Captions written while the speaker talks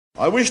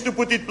I wish to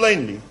put it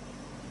plainly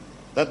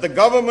that the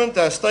government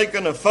has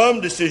taken a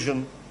firm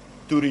decision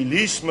to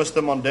release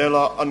Mr.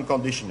 Mandela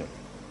unconditionally.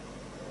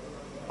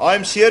 I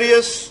am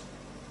serious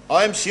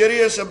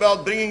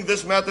about bringing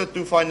this matter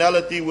to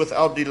finality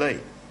without delay.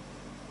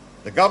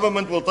 The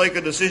government will take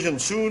a decision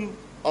soon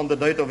on the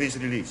date of his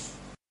release.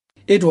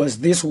 It was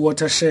this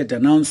watershed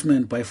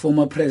announcement by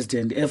former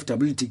President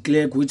F.W. de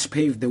Klerk which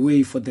paved the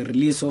way for the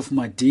release of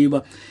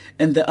Madiba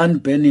and the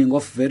unbanning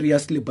of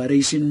various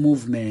liberation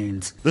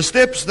movements. The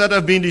steps that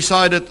have been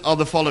decided are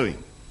the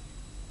following.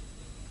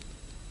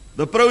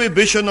 The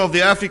prohibition of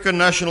the African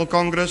National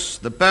Congress,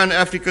 the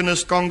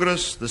Pan-Africanist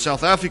Congress, the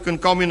South African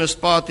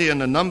Communist Party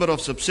and a number of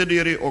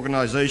subsidiary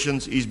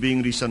organizations is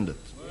being rescinded.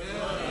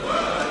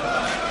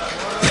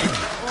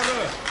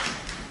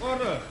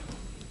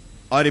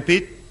 I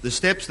repeat, the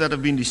steps that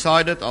have been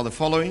decided are the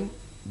following.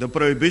 The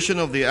prohibition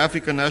of the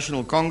African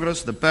National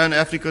Congress, the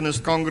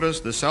Pan-Africanist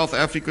Congress, the South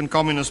African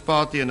Communist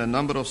Party and a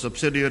number of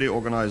subsidiary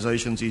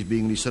organizations is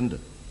being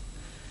rescinded.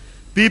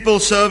 People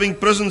serving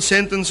prison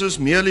sentences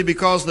merely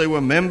because they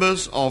were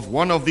members of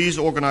one of these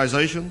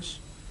organizations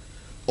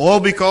or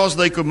because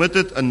they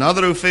committed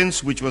another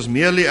offense which was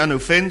merely an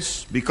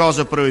offense because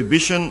a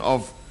prohibition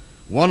of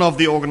one of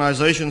the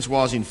organizations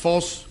was in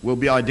force will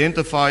be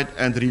identified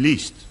and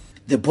released.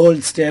 The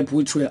bold step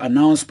which were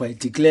announced by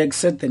de Klerk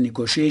set the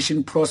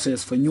negotiation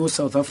process for New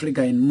South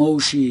Africa in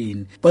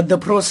motion. But the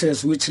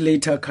process, which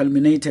later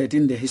culminated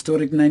in the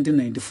historic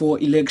 1994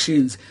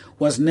 elections,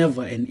 was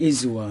never an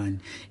easy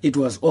one. It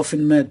was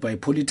often met by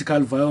political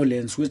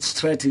violence which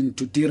threatened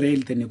to derail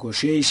the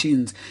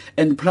negotiations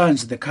and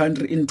plunge the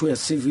country into a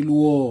civil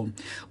war.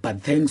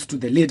 But thanks to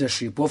the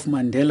leadership of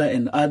Mandela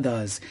and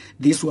others,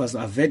 this was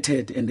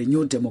averted and a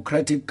new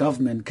democratic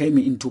government came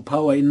into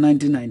power in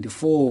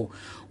 1994.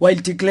 While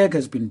de Klerk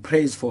has been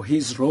praised for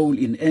his role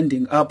in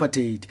ending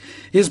apartheid,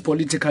 his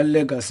political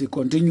legacy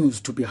continues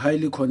to be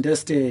highly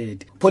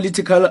contested.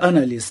 Political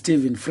analyst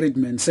Stephen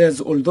Friedman says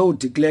although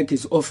de Klerk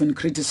is often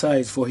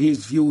criticized for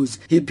his views,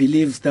 he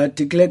believes that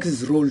de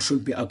Klerk's role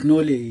should be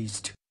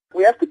acknowledged.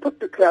 We have to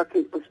put de Klerk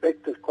in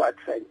perspective, quite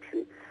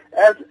frankly.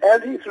 As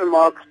his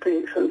remarks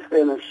since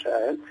then have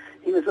shown,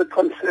 he was a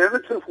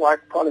conservative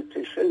white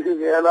politician who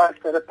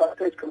realized that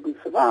apartheid couldn't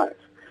survive.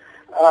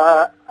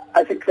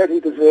 I think that he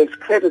deserves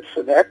credit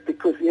for that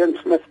because Ian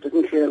Smith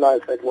didn't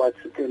realize that white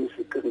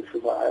supremacy couldn't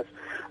survive.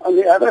 On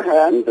the other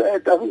hand,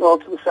 it doesn't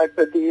alter the fact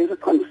that he is a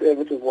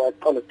conservative white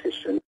politician.